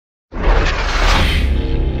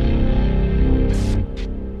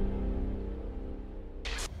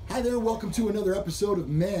Hi there, welcome to another episode of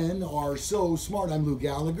Men Are So Smart. I'm Lou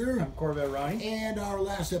Gallagher. I'm Corvette Ronnie. And our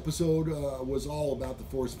last episode was all about the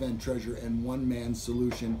Forrest Fenn treasure and one man's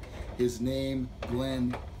solution. His name,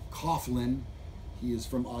 Glenn Coughlin. He is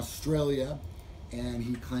from Australia, and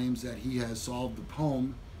he claims that he has solved the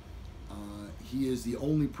poem. He is the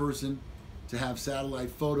only person to have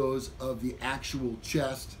satellite photos of the actual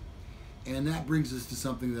chest. And that brings us to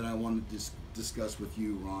something that I wanted to discuss with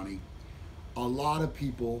you, Ronnie. A lot of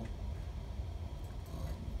people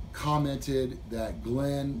commented that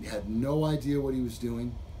Glenn had no idea what he was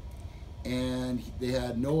doing, and they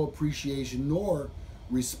had no appreciation nor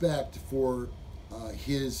respect for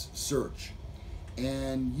his search.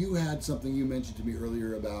 And you had something you mentioned to me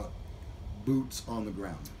earlier about boots on the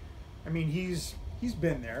ground. I mean, he's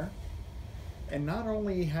been there, and not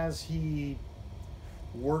only has he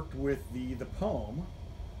worked with the poem,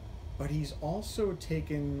 but he's also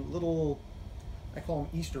taken little, I call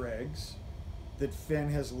them Easter eggs, that Fenn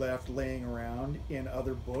has left laying around in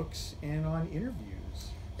other books and on interviews.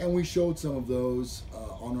 And we showed some of those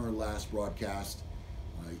on our last broadcast.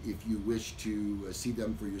 If you wish to see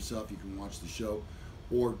them for yourself, you can watch the show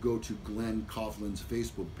or go to Glenn Coughlin's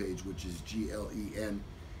Facebook page, which is Glen.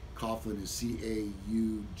 Coughlin is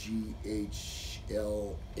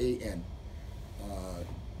Caughlin.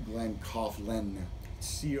 Glenn Coughlin.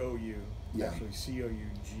 C-O-U. Yeah. Actually,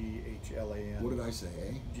 C-O-U-G-H-L-A-N. What did I say,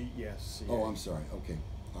 eh? Yes. C-A. Oh, I'm sorry. Okay.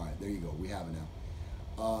 All right, there you go. We have it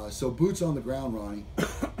now. So boots on the ground, Ronnie.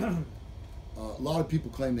 A lot of people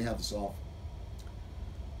claim they have the solve.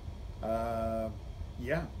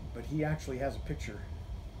 Yeah, but he actually has a picture.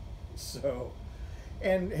 So,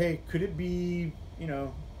 and hey, could it be,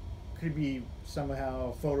 could it be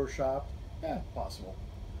somehow photoshopped? Yeah, possible.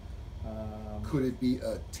 Could it be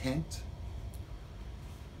a tent?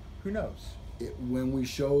 Who knows? When we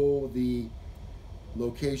show the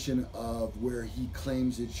location of where he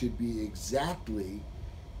claims it should be exactly,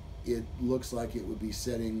 it looks like it would be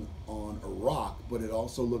setting on a rock, but it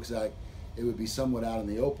also looks like it would be somewhat out in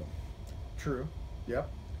the open. True. Yep.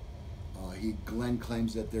 Glenn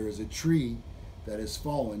claims that there is a tree that has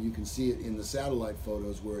fallen. You can see it in the satellite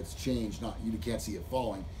photos where it's changed. You can't see it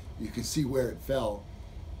falling. You can see where it fell,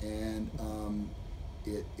 and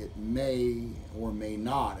it may or may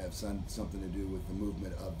not have something to do with the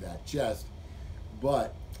movement of that chest.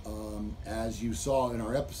 But as you saw in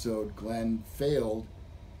our episode, Glenn failed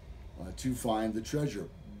to find the treasure.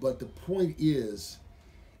 But the point is,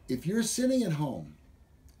 if you're sitting at home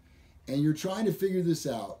and you're trying to figure this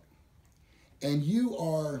out, and you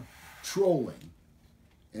are trolling,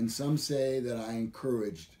 and some say that I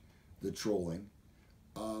encouraged the trolling,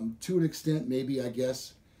 to an extent, maybe, I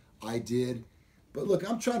guess I did. But look,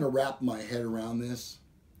 I'm trying to wrap my head around this.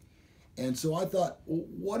 And so I thought, well,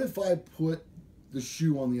 what if I put the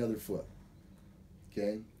shoe on the other foot?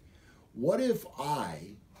 Okay? What if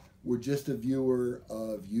I were just a viewer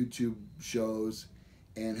of YouTube shows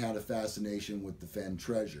and had a fascination with the Fenn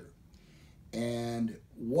treasure? And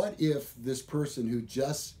what if this person who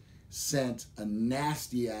just sent a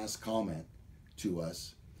nasty ass comment to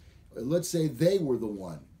us, let's say they were the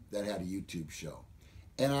one that had a YouTube show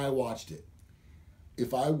and I watched it.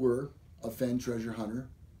 If I were a Fenn treasure hunter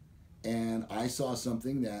and I saw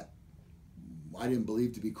something that I didn't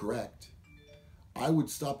believe to be correct, I would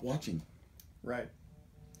stop watching. Right.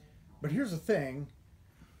 But here's the thing.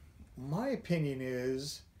 My opinion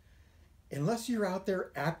is, unless you're out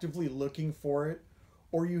there actively looking for it,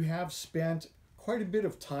 or you have spent quite a bit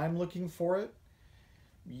of time looking for it,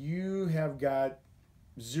 you have got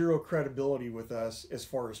zero credibility with us as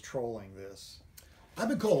far as trolling this. I've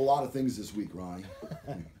been called a lot of things this week, Ronnie.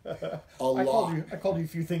 I called you a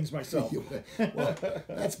few things myself. Well,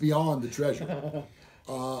 that's beyond the treasure.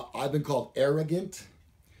 I've been called arrogant.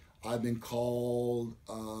 I've been called,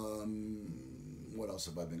 what else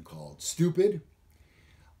have I been called? Stupid.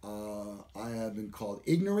 I have been called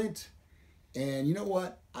ignorant. And you know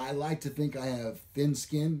what? I like to think I have thin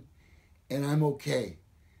skin, and I'm okay.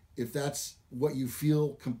 If that's what you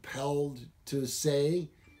feel compelled to say,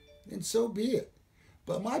 then so be it.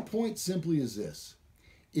 But my point simply is this.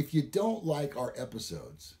 If you don't like our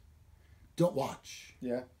episodes, don't watch.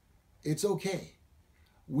 Yeah. It's okay.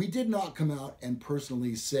 We did not come out and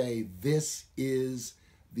personally say this is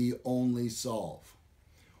the only solve.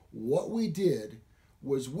 What we did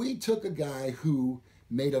was we took a guy who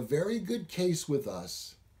made a very good case with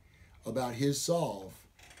us about his solve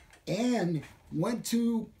and went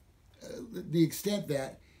to the extent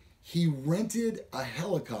that he rented a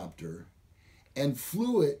helicopter and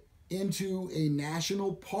flew it into a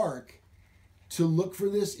national park to look for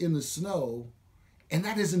this in the snow, and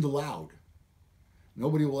that isn't allowed.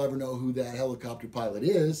 Nobody will ever know who that helicopter pilot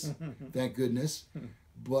is, thank goodness.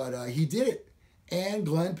 But he did it. And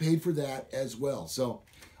Glenn paid for that as well. So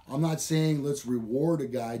I'm not saying let's reward a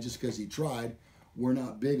guy just because he tried. We're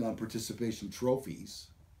not big on participation trophies,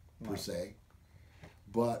 per se.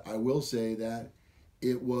 But I will say that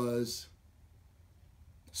it was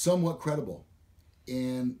somewhat credible.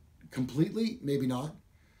 And completely, maybe not.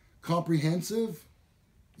 Comprehensive,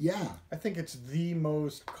 yeah. I think it's the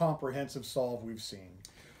most comprehensive solve we've seen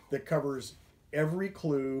that covers every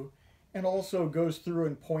clue and also goes through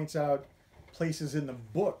and points out places in the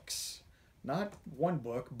books, not one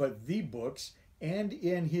book, but the books, and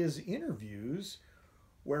in his interviews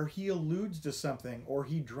where he alludes to something or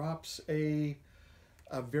he drops a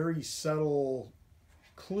very subtle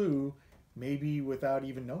clue, maybe without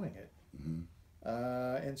even knowing it. Mm-hmm.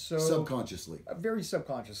 And so subconsciously, very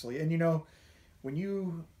subconsciously. And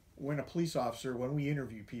when a police officer, when we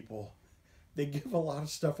interview people, they give a lot of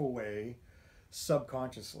stuff away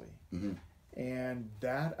subconsciously. Mm-hmm. And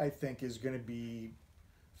that, I think, is going to be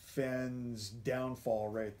Fenn's downfall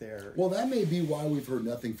right there. Well, that may be why we've heard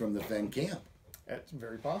nothing from the Fenn camp. That's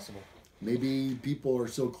very possible. Maybe people are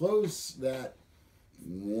so close that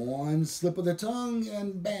one slip of the tongue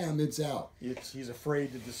and bam, it's out. He's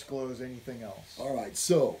afraid to disclose anything else. All right,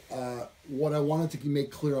 so what I wanted to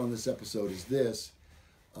make clear on this episode is this.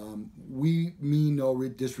 We mean no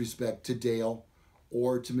disrespect to Dale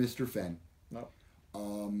or to Mr. Fenn. No.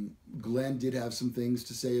 Glenn did have some things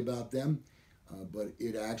to say about them, but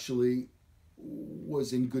it actually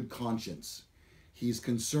was in good conscience. He's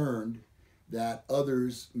concerned that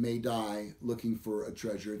others may die looking for a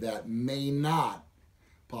treasure that may not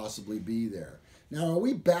possibly be there. Now, are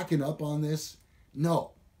we backing up on this?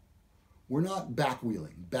 No. We're not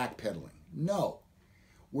backpedaling. No.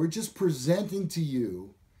 We're just presenting to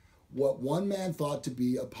you what one man thought to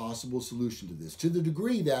be a possible solution to this, to the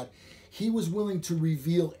degree that he was willing to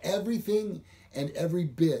reveal everything and every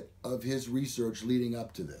bit of his research leading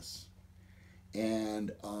up to this.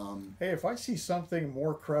 And hey, if I see something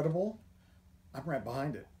more credible, I'm right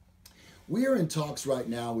behind it. We are in talks right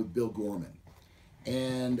now with Bill Gorman.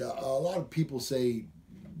 And a lot of people say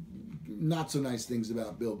not so nice things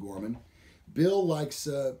about Bill Gorman. Bill likes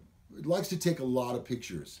to take a lot of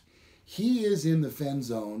pictures. He is in the Fenn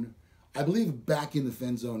zone, I believe back in the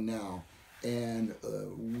Fenn zone now, and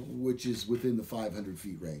which is within the 500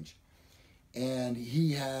 feet range. And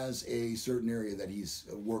he has a certain area that he's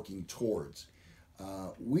working towards.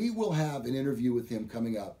 We will have an interview with him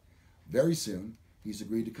coming up very soon. He's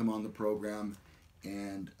agreed to come on the program,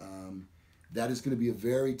 and that is going to be a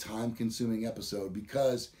very time-consuming episode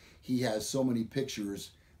because he has so many pictures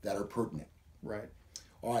that are pertinent. Right.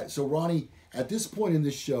 All right, so Ronnie, at this point in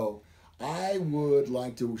this show, I would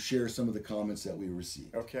like to share some of the comments that we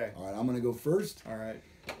received. Okay. All right, I'm going to go first. All right.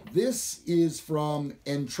 This is from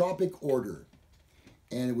Entropic Order,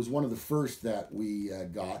 and it was one of the first that we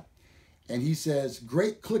got. And he says,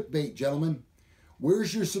 "Great clickbait, gentlemen.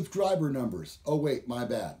 Where's your subscriber numbers?" Oh, wait, my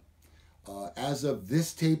bad. As of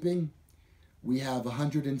this taping, we have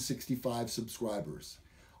 165 subscribers.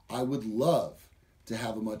 I would love to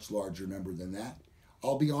have a much larger number than that.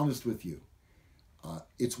 I'll be honest with you.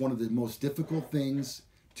 It's one of the most difficult things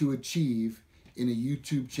to achieve in a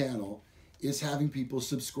YouTube channel is having people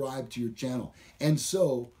subscribe to your channel. And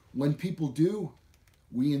so when people do,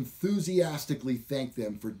 we enthusiastically thank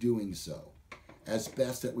them for doing so as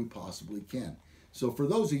best that we possibly can. So for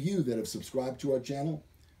those of you that have subscribed to our channel,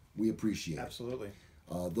 we appreciate it. Absolutely.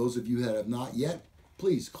 Those of you that have not yet,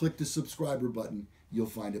 please click the subscriber button. You'll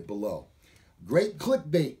find it below. Great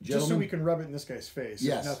clickbait, gentlemen. Just so we can rub it in this guy's face,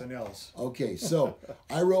 yes. If nothing else. Okay, so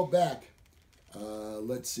I wrote back,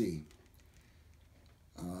 let's see.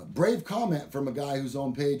 Brave comment from a guy whose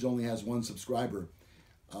own page only has 1 subscriber.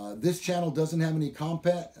 This channel doesn't have any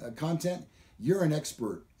content. You're an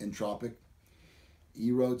expert, Entropic.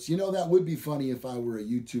 He wrote, that would be funny if I were a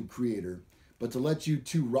YouTube creator, but to let you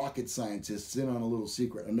 2 rocket scientists in on a little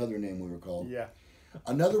secret, another name we were called. Yeah.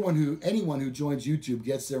 Anyone who joins YouTube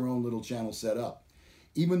gets their own little channel set up.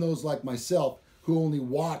 Even those like myself who only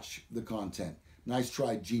watch the content. Nice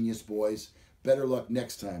try, genius boys. Better luck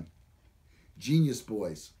next time. Genius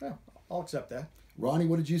boys. Yeah, I'll accept that. Ronnie,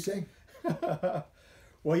 what did you say?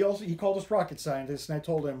 Well, he called us rocket scientists, and I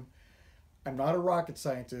told him, I'm not a rocket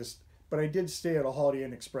scientist, but I did stay at a Holiday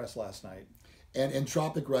Inn Express last night. And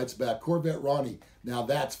Entropic writes back, Corvette Ronnie, now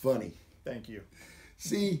that's funny. Thank you.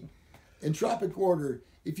 See, Entropic Order,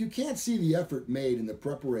 if you can't see the effort made in the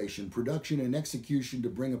preparation, production, and execution to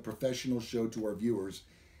bring a professional show to our viewers,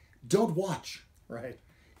 don't watch. Right.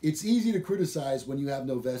 It's easy to criticize when you have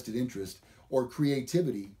no vested interest or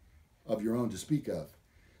creativity of your own to speak of.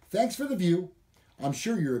 Thanks for the view. I'm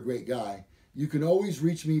sure you're a great guy. You can always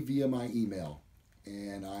reach me via my email.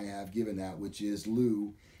 And I have given that, which is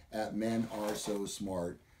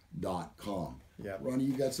lou@menaresosmart.com. Yeah. Ronnie,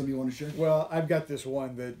 you got something you want to share? Well, I've got this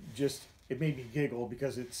one that just, it made me giggle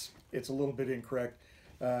because it's a little bit incorrect.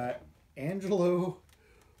 Angelo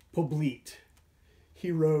Poblete.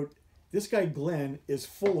 He wrote, "This guy Glenn is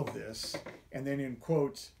full of this," and then in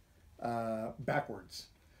quotes, backwards.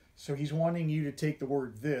 So he's wanting you to take the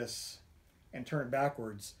word "this" and turn it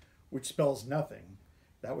backwards, which spells nothing.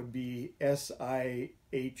 That would be SIHT.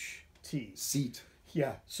 Seat.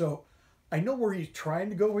 Yeah, so I know where he's trying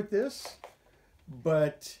to go with this,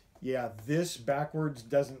 but yeah, this backwards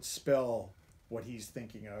doesn't spell what he's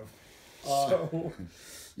thinking of. So,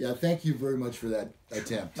 yeah, thank you very much for that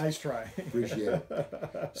attempt. nice try. Appreciate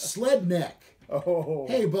it. Sled Neck. Oh.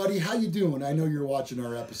 Hey, buddy, how you doing? I know you're watching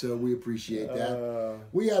our episode. We appreciate that.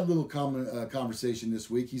 We had a little conversation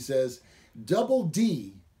this week. He says, Double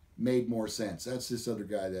D made more sense. That's this other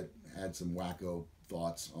guy that had some wacko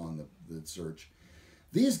thoughts on the search.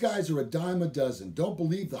 These guys are a dime a dozen. Don't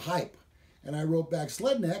believe the hype. And I wrote back,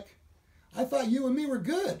 Sled Neck, I thought you and me were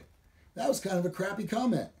good. That was kind of a crappy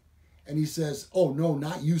comment. And he says, oh, no,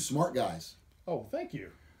 not you smart guys. Oh, thank you.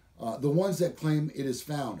 The ones that claim it is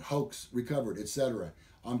found, hoax, recovered, etc.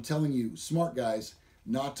 I'm telling you, smart guys,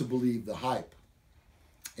 not to believe the hype.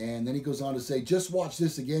 And then he goes on to say, just watch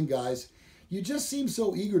this again, guys. You just seem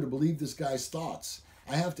so eager to believe this guy's thoughts.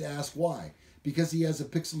 I have to ask why. Because he has a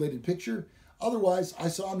pixelated picture? Otherwise, I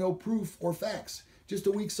saw no proof or facts. Just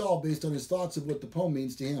a weak solve based on his thoughts of what the poem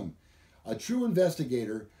means to him. A true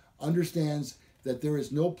investigator understands that there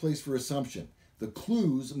is no place for assumption. The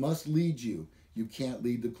clues must lead you. You can't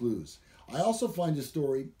lead the clues. I also find his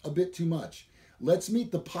story a bit too much. Let's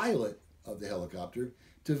meet the pilot of the helicopter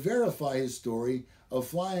to verify his story of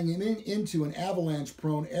flying him into an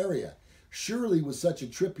avalanche-prone area. Surely with such a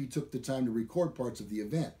trip he took the time to record parts of the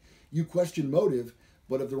event. You question motive,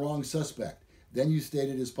 but of the wrong suspect. Then you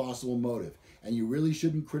stated his possible motive. And you really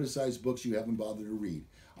shouldn't criticize books you haven't bothered to read.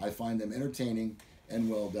 I find them entertaining and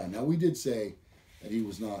well done. Now, we did say that he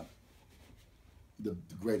was not the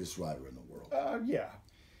greatest writer in the world. Yeah.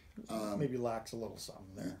 Maybe lacks a little something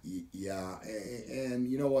there. Yeah, and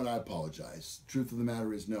you know what? I apologize. Truth of the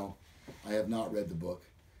matter is, no, I have not read the book.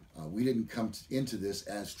 We didn't come into this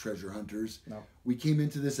as treasure hunters. No. We came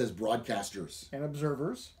into this as broadcasters. And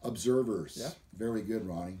observers. Observers. Yep. Very good,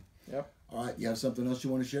 Ronnie. Yep. All right, you have something else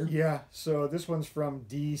you want to share? Yeah, so this one's from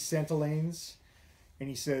D. Centelanes, and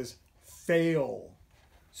he says, fail.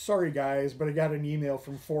 Sorry, guys, but I got an email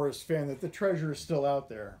from Forrest Fenn that the treasure is still out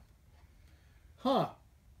there. Huh.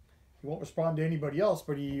 He won't respond to anybody else,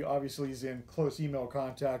 but he obviously is in close email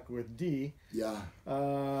contact with D. Yeah.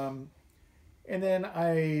 And then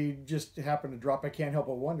I just happened to drop, I can't help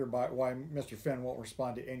but wonder why Mr. Fenn won't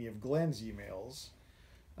respond to any of Glenn's emails.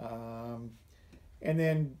 And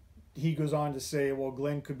then he goes on to say, well,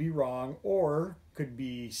 Glenn could be wrong or could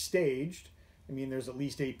be staged. I mean, there's at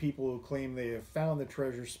least 8 people who claim they have found the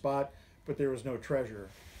treasure spot, but there was no treasure.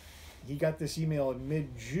 He got this email in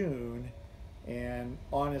mid-June, and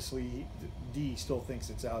honestly, D still thinks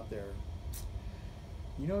it's out there.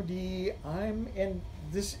 You know, D,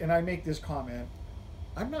 and I make this comment,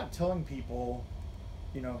 I'm not telling people,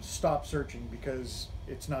 stop searching because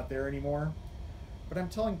it's not there anymore. But I'm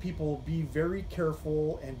telling people, be very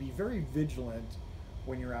careful and be very vigilant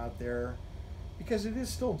when you're out there, because it is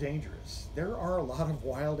still dangerous. There are a lot of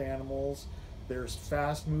wild animals. There's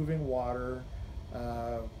fast-moving water,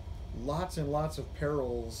 lots and lots of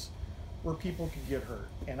perils where people can get hurt.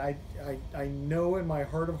 And I know in my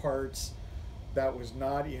heart of hearts that was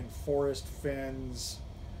not in Forrest Fenn's,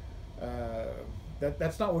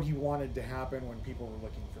 that's not what he wanted to happen when people were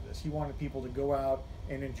looking for this. He wanted people to go out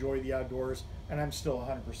and enjoy the outdoors, and I'm still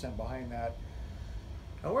 100% behind that.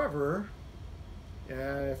 However,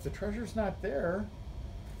 if the treasure's not there,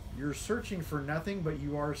 you're searching for nothing, but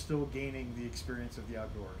you are still gaining the experience of the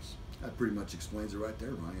outdoors. That pretty much explains it right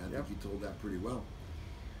there, Ronnie. I Yep. think you told that pretty well.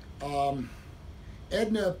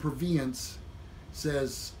 Edna Previance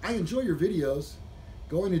says, I enjoy your videos.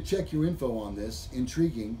 Going to check your info on this.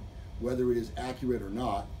 Intriguing, whether it is accurate or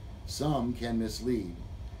not. Some can mislead.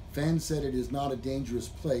 Fenn said it is not a dangerous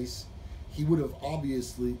place. He would have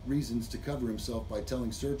obviously reasons to cover himself by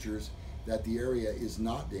telling searchers that the area is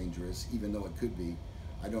not dangerous, even though it could be.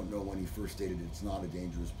 I don't know when he first stated it's not a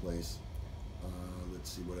dangerous place.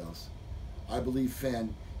 Let's see what else. I believe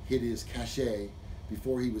Fenn hid his cachet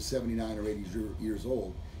before he was 79 or 80 years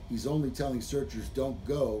old. He's only telling searchers don't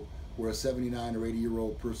go where a 79 or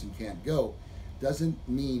 80-year-old person can't go. doesn't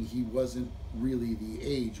mean he wasn't really the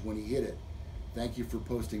age when he hit it. Thank you for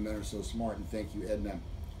posting Men Are So Smart, and thank you, Edna.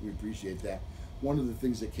 We appreciate that. One of the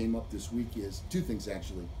things that came up this week is, two things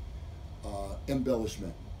actually,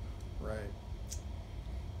 embellishment. Right.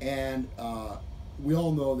 And we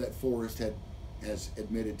all know that Forrest has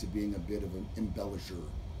admitted to being a bit of an embellisher.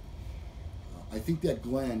 I think that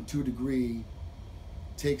Glenn, to a degree,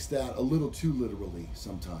 takes that a little too literally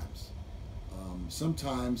sometimes.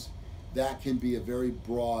 Sometimes that can be a very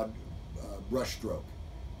broad brushstroke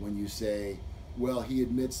when you say, well, he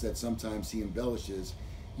admits that sometimes he embellishes.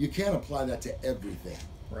 You can't apply that to everything.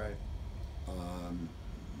 Right.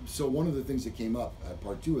 So one of the things that came up at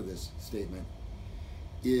part 2 of this statement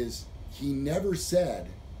is he never said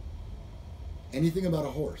anything about a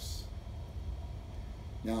horse.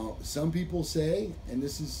 Now, some people say, and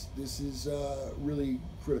this is really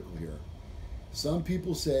critical here, some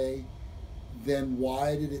people say, then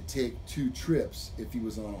why did it take 2 trips if he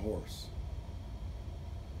was on a horse?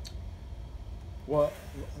 Well,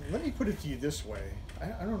 let me put it to you this way.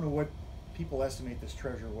 I don't know what people estimate this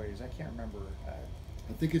treasure weighs. I can't remember.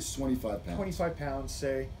 I think it's 25 pounds. 25 pounds,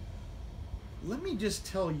 say. Let me just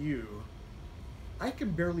tell you, I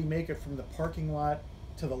can barely make it from the parking lot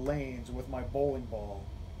to the lanes with my bowling ball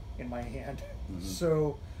in my hand. Mm-hmm.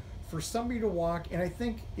 So for somebody to walk, and I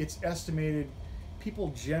think it's estimated,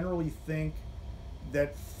 people generally think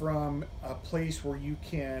that from a place where you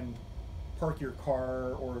can park your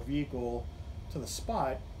car or a vehicle to the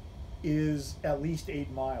spot is at least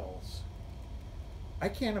 8 miles. I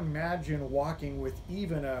can't imagine walking with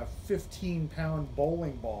even a 15-pound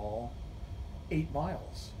bowling ball 8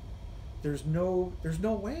 miles. There's no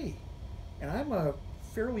way. And I'm a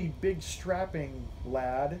fairly big strapping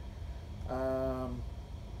lad.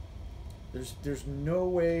 There's no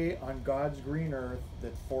way on God's green earth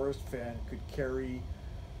that Forrest Fenn could carry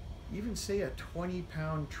even say a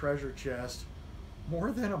 20-pound treasure chest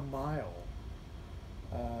more than a mile.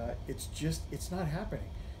 It's not happening.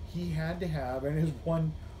 He had to have, and his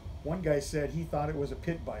one guy said he thought it was a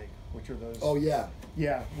pit bike, which are those. Oh yeah.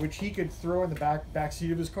 Yeah, which he could throw in the back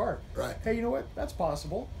seat of his car. Right. Hey, you know what? That's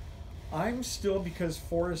possible. I'm still, because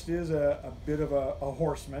Forrest is a bit of a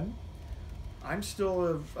horseman, I'm still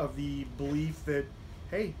of the belief that,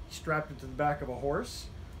 hey, he strapped it to the back of a horse.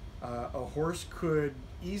 A horse could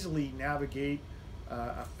easily navigate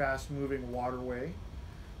a fast-moving waterway.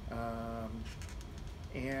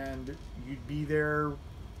 And you'd be there,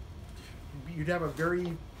 you'd have a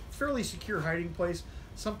fairly secure hiding place,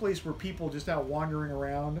 someplace where people just out wandering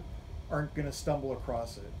around aren't going to stumble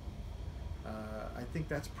across it. I think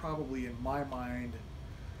that's probably, in my mind,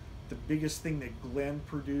 the biggest thing that Glenn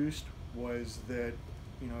produced was that,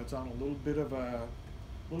 it's on a little bit of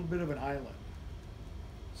an island.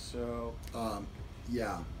 So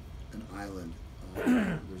yeah, an island.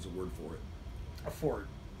 There's a word for it. A ford.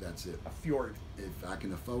 That's it. A fjord. If I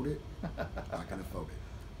can afford it, I can afford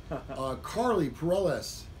it. Carly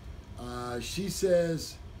Perales, she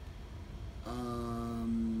says,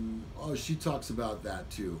 she talks about that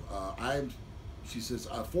too. She says,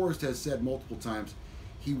 Forrest has said multiple times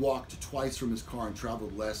he walked twice from his car and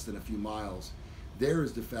traveled less than a few miles. There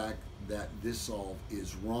is the fact that this solve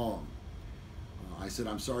is wrong. I said,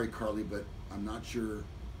 I'm sorry, Carly, but I'm not sure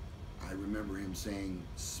I remember him saying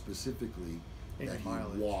specifically that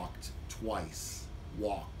he walked twice.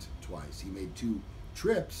 He made 2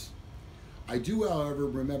 trips. I do, however,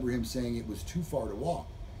 remember him saying it was too far to walk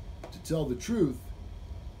to tell the truth,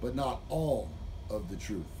 but not all of the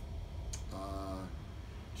truth.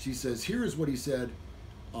 She says, here is what he said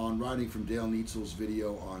on Riding from Dale Neitzel's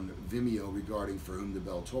video on Vimeo regarding For Whom the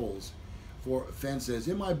Bell Tolls. Fenn says,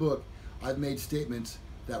 in my book, I've made statements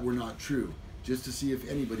that were not true, just to see if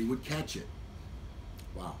anybody would catch it.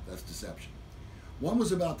 Wow, that's deception. One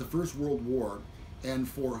was about the First World War and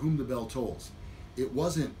For Whom the Bell Tolls. It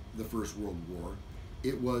wasn't the First World War.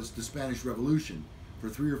 It was the Spanish Revolution. For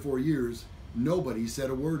 3 or 4 years, nobody said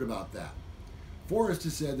a word about that. Forrest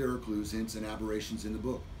has said there are clues, hints, and aberrations in the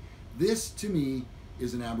book. This, to me,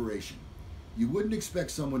 is an aberration. You wouldn't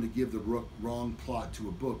expect someone to give the wrong plot to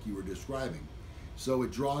a book you were describing, so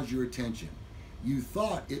it draws your attention. You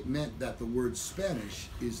thought it meant that the word Spanish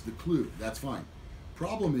is the clue. That's fine.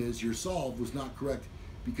 Problem is, your solve was not correct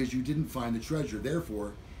because you didn't find the treasure.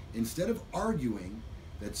 Therefore, instead of arguing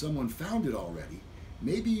that someone found it already,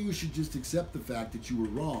 maybe you should just accept the fact that you were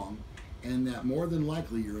wrong and that more than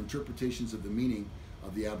likely your interpretations of the meaning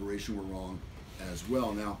of the aberration were wrong as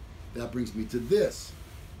well. Now, that brings me to this,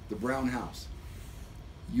 the brown house.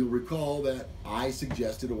 You'll recall that I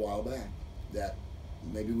suggested a while back that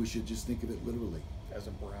maybe we should just think of it literally. as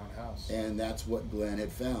a brown house. And that's what Glenn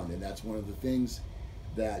had found. And that's one of the things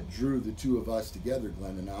that drew the two of us together,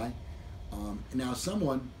 Glenn and I. Now,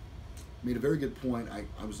 someone made a very good point.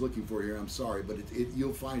 I was looking for it here. I'm sorry, but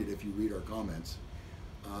you'll find it if you read our comments.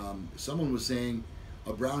 Someone was saying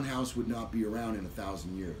a brown house would not be around in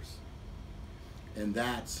 1,000 years. And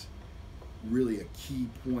that's really a key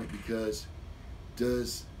point, because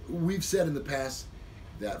we've said in the past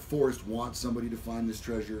that Forrest wants somebody to find this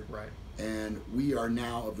treasure. Right. And we are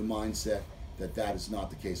now of the mindset that that is not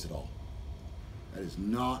the case at all. That is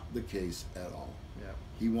not the case at all. Yeah.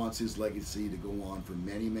 He wants his legacy to go on for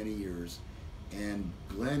many, many years. And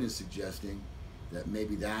Glenn is suggesting that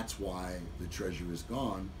maybe that's why the treasure is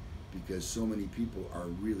gone, because so many people are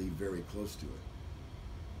really very close to it.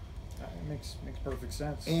 It makes perfect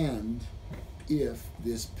sense. And if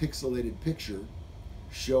this pixelated picture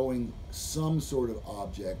showing some sort of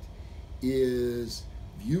object is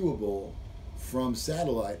viewable from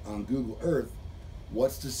satellite on Google Earth,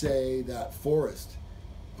 what's to say that Forrest,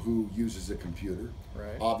 who uses a computer,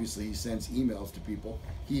 right, obviously he sends emails to people.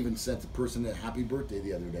 He even sent a person a happy birthday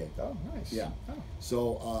the other day. Oh, nice. Yeah. Oh.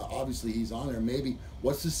 So obviously he's on there. Maybe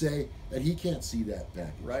what's to say that he can't see that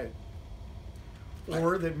package? Right.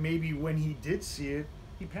 Or that maybe when he did see it,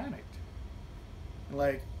 he panicked.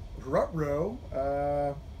 Like, ruh-roh,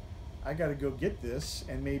 I got to go get this,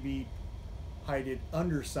 and maybe hide it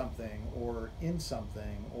under something or in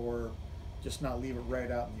something, or just not leave it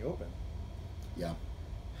right out in the open. Yeah.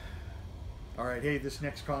 All right, hey, this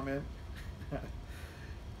next comment,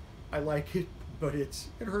 I like it, but it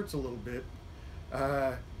hurts a little bit.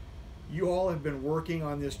 You all have been working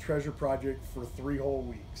on this treasure project for 3 whole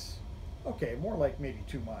weeks. Okay, more like maybe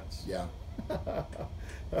 2 months. Yeah.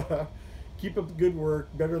 Keep up the good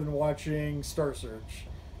work. Better than watching Star Search.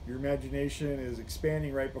 Your imagination is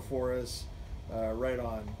expanding right before us. Right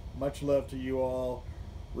on. Much love to you all.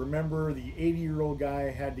 Remember, the 80-year-old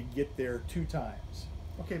guy had to get there 2 times.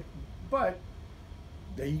 Okay, but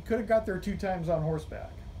he could have got there 2 times on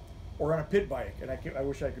horseback or on a pit bike. And I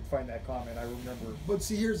wish I could find that comment. I remember. But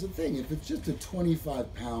see, here's the thing. If it's just a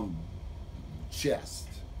 25-pound chest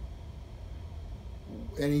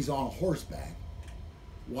and he's on horseback,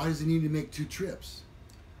 why does he need to make 2 trips?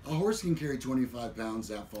 A horse can carry 25 pounds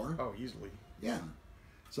that far. Oh, easily. Yeah.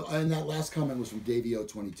 So, and that last comment was from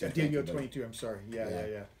Davio22. Davio22, I'm sorry.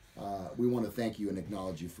 Yeah. We want to thank you and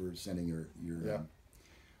acknowledge you for sending your Yeah.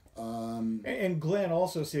 And Glenn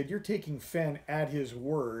also said, you're taking Fenn at his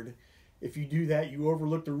word. If you do that, you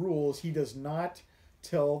overlook the rules. He does not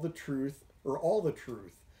tell the truth or all the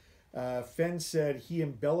truth. Fenn said he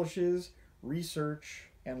embellishes, research,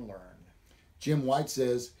 and learn. Jim White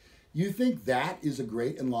says, you think that is a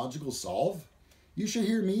great and logical solve? You should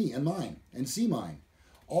hear me and mine and see mine.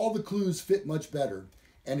 All the clues fit much better,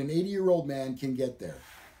 and an 80-year-old man can get there.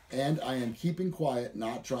 And I am keeping quiet,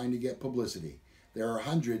 not trying to get publicity. There are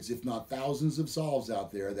hundreds, if not thousands, of solves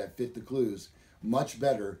out there that fit the clues much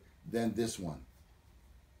better than this one.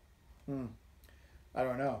 I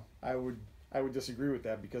don't know. I would disagree with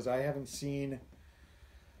that, because I haven't seen.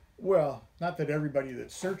 Well, not that everybody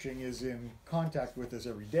that's searching is in contact with us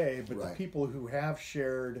every day, but Right. the people who have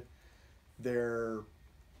shared their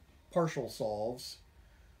partial solves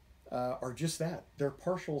are just that. They're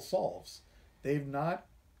partial solves. They've not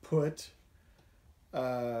put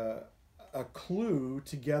a clue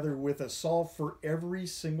together with a solve for every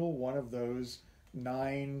single one of those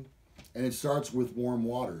 9. And it starts with warm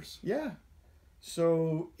waters. Yeah.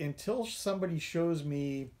 So until somebody shows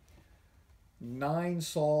me 9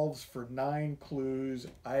 solves for 9 clues,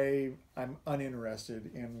 I'm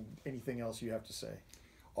uninterested in anything else you have to say.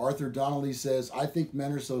 Arthur Donnelly says, I think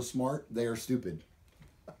men are so smart, they are stupid.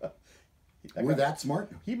 We're that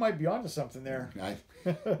smart? He might be onto something there.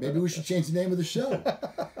 Maybe we should change the name of the show.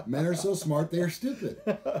 Men are so smart, they are stupid.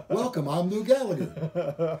 Welcome, I'm Lou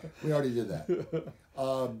Gallagher. We already did that.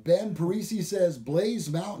 Ben Parisi says, Blaze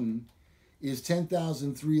Mountain is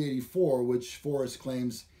 10,384, which Forrest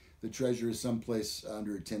claims the treasure is someplace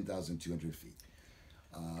under 10,200 feet.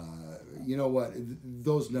 You know what?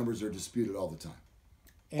 Those numbers are disputed all the time.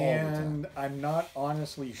 And I'm not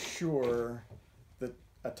honestly sure that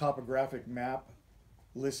a topographic map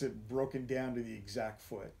lists it broken down to the exact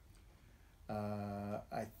foot.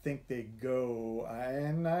 I think they go,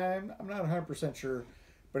 and I'm not 100% sure,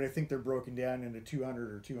 but I think they're broken down into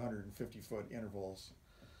 200 or 250 foot intervals.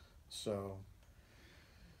 So,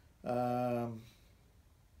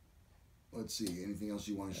 let's see, anything else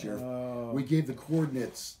you want to share? We gave the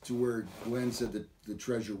coordinates to where Glenn said that the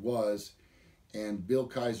treasure was, and Bill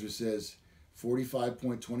Kaiser says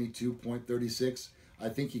 45.22.36. I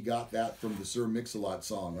think he got that from the Sir Mix-a-Lot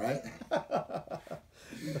song, right?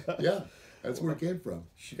 Yeah, that's where it came from.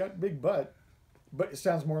 She got big butt, but it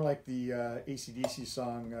sounds more like the AC/DC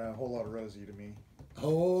song "Whole Lot of Rosie" to me.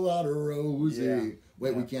 Whole lot of Rosie. Yeah.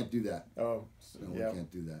 Wait, Yeah. we can't do that. Oh, No, yeah. we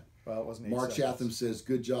can't do that. Well, it wasn't. Mark 8 Chatham seconds. says,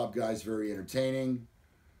 "Good job, guys. Very entertaining."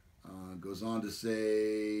 Goes on to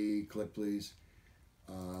say, click please.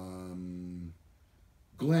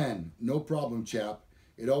 Glenn, no problem, chap.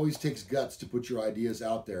 It always takes guts to put your ideas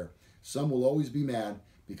out there. Some will always be mad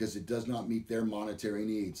because it does not meet their monetary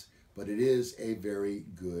needs, but it is a very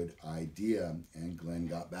good idea. And Glenn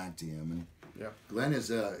got back to him, and Yeah. Glenn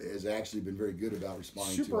has actually been very good about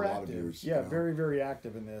responding Super to a lot active. of yours. Yeah, you know. very, very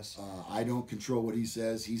active in this. I don't control what he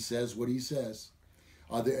says. He says what he says.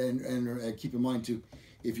 And keep in mind, too,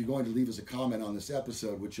 if you're going to leave us a comment on this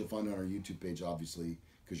episode, which you'll find on our YouTube page, obviously,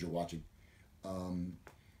 because you're watching,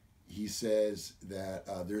 he says that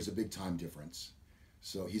there's a big time difference.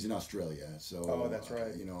 So he's in Australia. So Oh, that's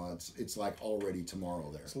right. You know, it's like already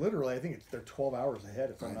tomorrow there. It's literally, I think they're 12 hours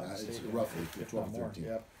ahead, if I'm not It's mistaken. roughly If 12, not more. 13.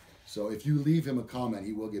 Yep. So if you leave him a comment,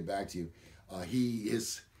 he will get back to you. He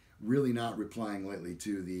is really not replying lately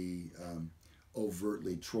to the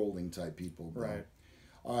overtly trolling type people. But, Right.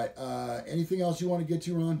 all right. Anything else you want to get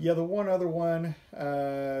to, Ron? Yeah, the one other one,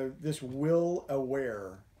 this Will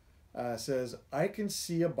Aware says, I can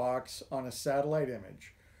see a box on a satellite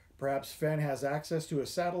image. Perhaps Fenn has access to a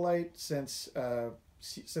satellite since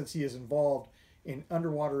he is involved in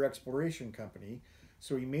underwater exploration company,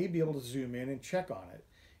 so he may be able to zoom in and check on it.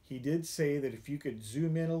 He did say that if you could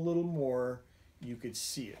zoom in a little more, you could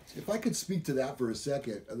see it. If I could speak to that for a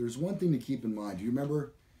second, there's one thing to keep in mind. Do you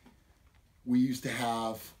remember we used to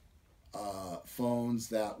have phones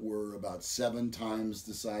that were about 7 times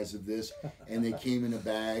the size of this, and they came in a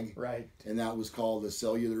bag, Right. and that was called a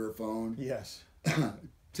cellular phone? Yes.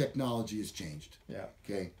 Technology has changed. Yeah.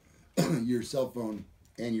 Okay, your cell phone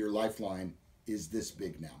and your lifeline is this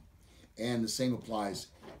big now, and the same applies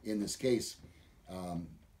in this case.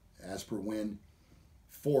 As per when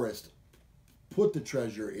Forrest put the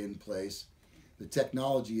treasure in place, the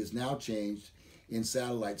technology has now changed in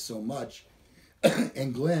satellites so much,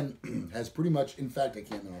 and Glenn has pretty much. In fact, I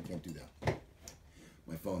can't do that.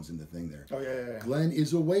 My phone's in the thing there. Oh, yeah. Glenn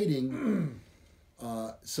is awaiting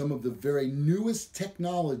some of the very newest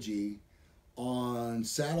technology on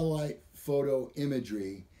satellite photo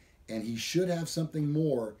imagery, and he should have something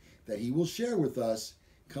more that he will share with us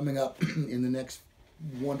coming up in the next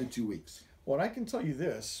 1 to 2 weeks. Well, I can tell you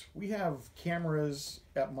this. We have cameras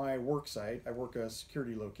at my work site. I work a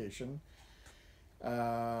security location.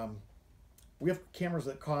 We have cameras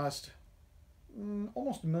that cost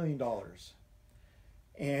almost $1 million.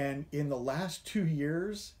 And in the last 2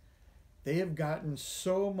 years, they have gotten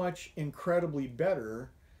so much incredibly better.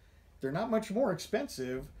 They're not much more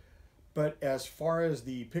expensive, but as far as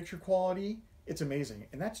the picture quality, it's amazing.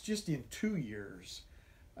 And that's just in 2 years.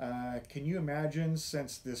 Can you imagine,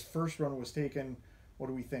 since this first run was taken, what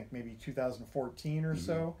do we think, maybe 2014 or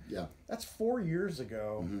so? Yeah. That's 4 years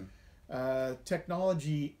ago.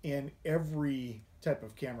 Technology in every type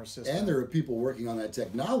of camera system. And there are people working on that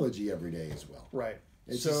technology every day as well. Right.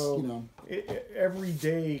 It's so, just, you know. Every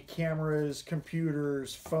day, cameras,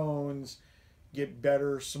 computers, phones get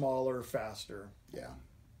better, smaller, faster. Yeah.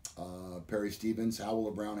 Perry Stevens, how will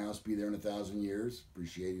a brown house be there in 1,000 years?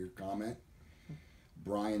 Appreciate your comment.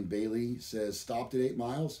 Brian Bailey says, stopped at 8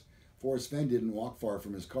 miles. Forrest Fenn didn't walk far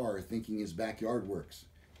from his car thinking his backyard works.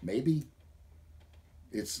 Maybe.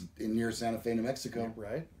 It's in near Santa Fe, New Mexico.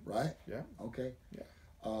 Right. Right? Yeah. Okay. Yeah.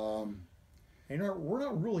 You know, we're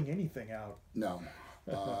not ruling anything out. No.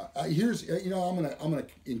 Here's, I'm gonna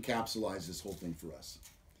encapsulize this whole thing for us,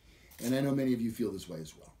 and I know many of you feel this way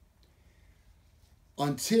as well.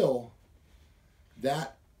 Until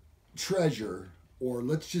that treasure, or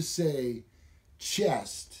let's just say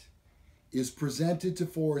chest, is presented to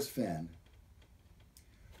Forrest Fenn,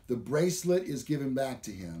 the bracelet is given back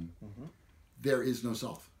to him, there is no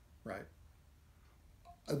solve. Right.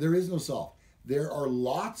 There is no solve. There are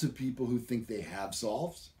lots of people who think they have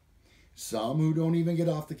solves, some who don't even get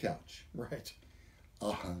off the couch. Right.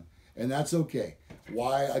 And that's okay.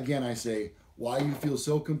 Why, again, I say, why you feel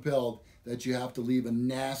so compelled that you have to leave a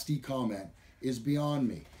nasty comment is beyond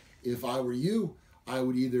me. If I were you, I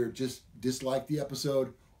would either just dislike the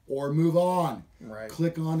episode or move on. Right.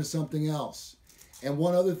 Click on to something else. And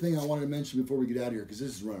one other thing I wanted to mention before we get out of here, because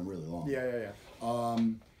this is running really long. Yeah.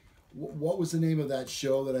 What was the name of that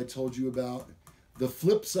show that I told you about? The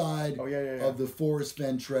flip side of the Forrest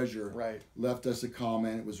Fenn treasure Right. left us a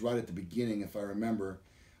comment. It was right at the beginning, if I remember.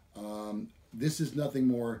 this is nothing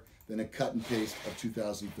more than a cut and paste of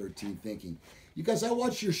 2013 thinking. You guys, I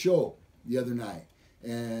watched your show the other night,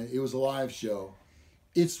 and it was a live show.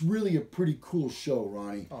 It's really a pretty cool show,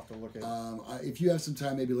 Ronnie. I'll have to look at it. If you have some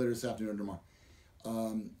time, maybe later this afternoon or tomorrow.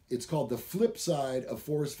 It's called The Flip Side of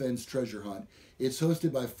Forrest Fenn's Treasure Hunt. It's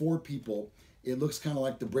hosted by 4 people. It looks kind of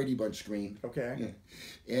like the Brady Bunch screen. Okay.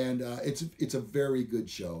 And it's a very good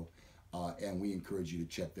show, and we encourage you to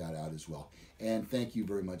check that out as well. And thank you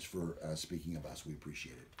very much for speaking of us. We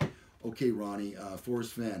appreciate it. Okay, Ronnie,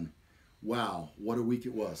 Forrest Fenn. Wow, what a week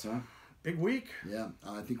it was, huh? Big week. Yeah,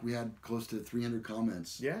 I think we had close to 300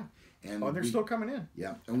 comments. Yeah. And they're still coming in.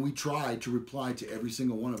 Yeah, and we try to reply to every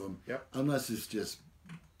single one of them. Yep. Unless it's just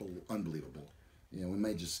unbelievable. You know, we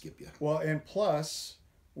may just skip you. Well, and plus,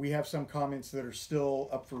 we have some comments that are still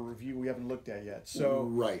up for review we haven't looked at yet. So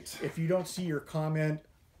right. If you don't see your comment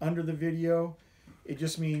under the video, it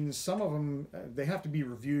just means some of them, they have to be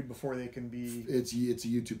reviewed before they can be... It's a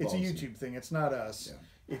YouTube policy. It's a YouTube thing. It's not us.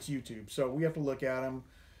 Yeah. It's YouTube. So we have to look at them.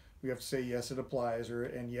 We have to say, yes, it applies,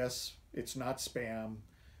 and yes, it's not spam.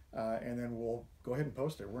 And then we'll go ahead and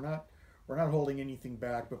post it. We're not holding anything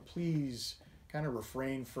back, but please kind of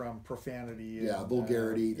refrain from profanity. Yeah,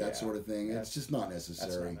 vulgarity, that sort of thing. It's just not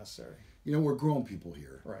necessary. That's not necessary. You know, we're grown people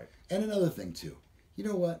here. Right. And another thing, too. You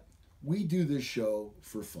know what? We do this show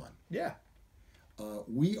for fun. Yeah.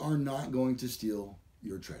 We are not going to steal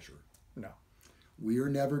your treasure. No. We are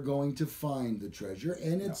never going to find the treasure,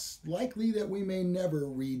 and it's likely that we may never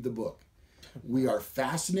read the book. We are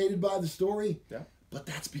fascinated by the story, but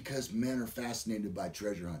that's because men are fascinated by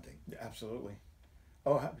treasure hunting. Yeah, absolutely.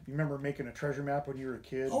 Oh, you remember making a treasure map when you were a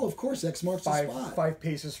kid? Oh, of course, X marks the spot. 5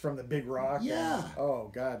 paces from the big rock. Yeah.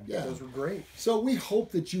 Oh, God. Yeah. Those were great. So we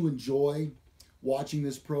hope that you enjoy watching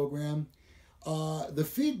this program. The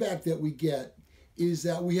feedback that we get is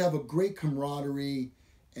that we have a great camaraderie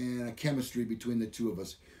and a chemistry between the two of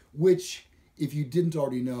us, which, if you didn't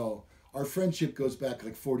already know, our friendship goes back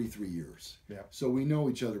like 43 years. Yeah. So we know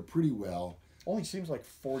each other pretty well. Only seems like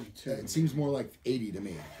 42. It seems more like 80 to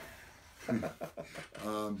me.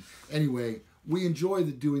 Anyway, we enjoy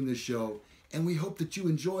doing this show, and we hope that you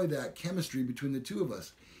enjoy that chemistry between the two of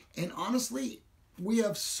us. And honestly, we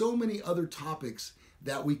have so many other topics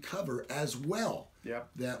that we cover as well. Yeah.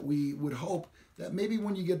 That we would hope that maybe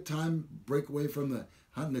when you get time, break away from the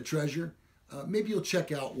hunting the treasure, maybe you'll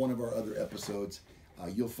check out one of our other episodes.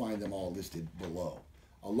 You'll find them all listed below,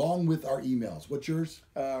 along with our emails. What's yours?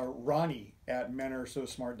 Ronnie at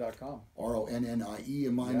menaresosmart.com. RONNIE,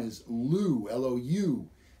 and mine is Lou, LOU,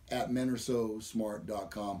 at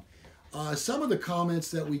menaresosmart.com. Some of the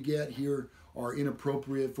comments that we get here are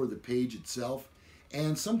inappropriate for the page itself,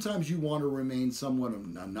 and sometimes you want to remain somewhat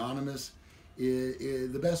anonymous.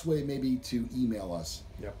 The best way may be to email us.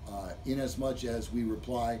 Yep. In as much as we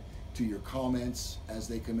reply to your comments as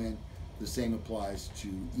they come in, the same applies to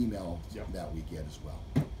email that we get as well.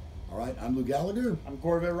 All right, I'm Lou Gallagher. I'm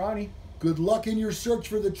Corvette Ronnie. Good luck in your search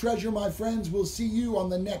for the treasure, my friends. We'll see you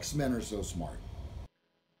on the next Men Are So Smart.